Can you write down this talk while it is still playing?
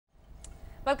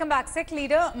Welcome back. Sikh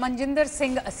leader Manjinder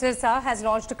Singh Sirsa has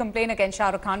lodged a complaint against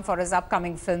Shah Rukh Khan for his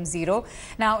upcoming film Zero.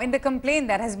 Now, in the complaint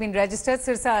that has been registered,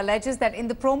 Sirsa alleges that in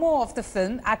the promo of the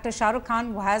film, actor Shah Rukh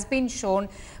Khan has been shown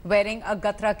wearing a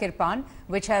gatra kirpaan,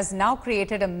 which has now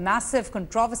created a massive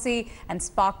controversy and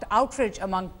sparked outrage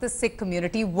among the Sikh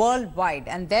community worldwide.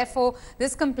 And therefore,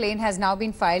 this complaint has now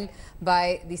been filed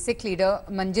by the Sikh leader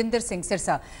Manjinder Singh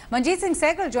Sirsa. Manjeet Singh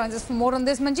Sehgal joins us for more on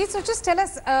this. Manjeet, so just tell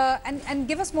us and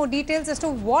give us more details as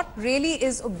to what really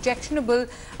is objectionable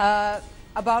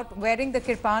about wearing the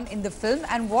kirpan in the film,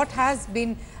 and what has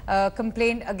been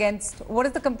complained against. What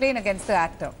is the complaint against the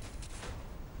actor?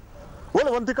 Well,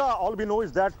 Avantika, all we know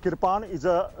is that kirpan is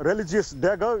a religious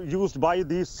dagger used by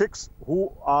the Sikhs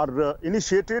who are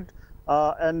initiated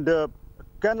and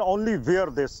can only wear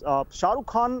this. Shah Rukh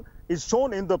Khan is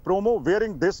shown in the promo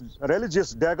wearing this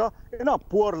religious dagger in a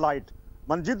poor light.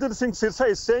 Manjinder Singh Sirsa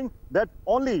is saying that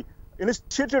only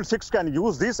initiated Sikhs can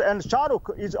use this, and Shah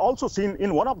Rukh is also seen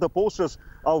in one of the posters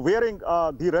wearing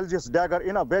the religious dagger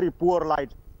in a very poor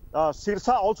light.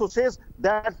 Sirsa also says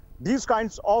that these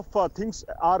kinds of things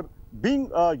are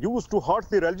being used to hurt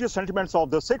the religious sentiments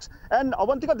of the Sikhs. And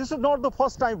Avantika, this is not the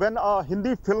first time when a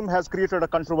Hindi film has created a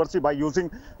controversy by using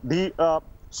the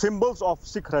symbols of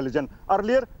Sikh religion.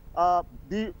 Earlier,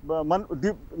 the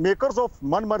makers of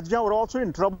Man Marjiyan were also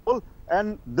in trouble,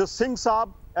 and the Singh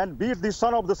Saab and Be It the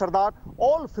Son of the Sardar,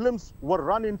 all films were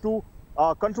run into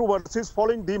controversies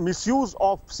following the misuse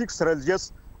of Sikhs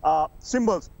religious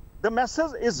symbols. The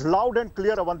message is loud and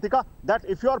clear, Avantika, that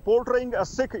if you are portraying a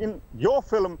Sikh in your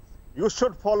film, you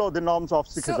should follow the norms of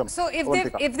Sikhism. So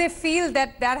if they feel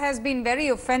that that has been very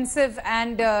offensive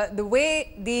and the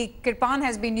way the kirpan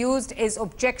has been used is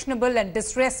objectionable and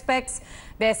disrespects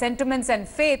their sentiments and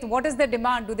faith, what is the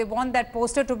demand? Do they want that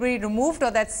poster to be removed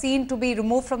or that scene to be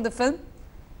removed from the film?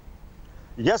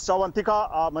 Yes,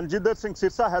 Avantika, Manjinder Singh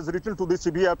Sirsa has written to the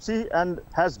CBFC and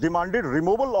has demanded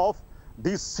removal of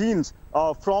these scenes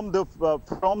from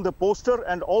the poster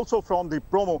and also from the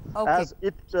promo, as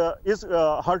it is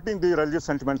hurting the religious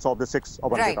sentiments of the Sikhs.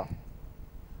 Right.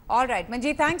 All right,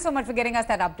 Manjeet, thanks so much for getting us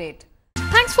that update.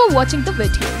 Thanks for watching the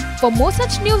video. For more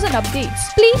such news and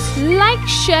updates, please like,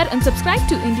 share and subscribe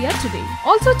to India Today.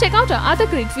 Also check out our other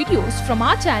great videos from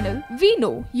our channel. We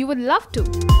know you will love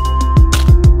to.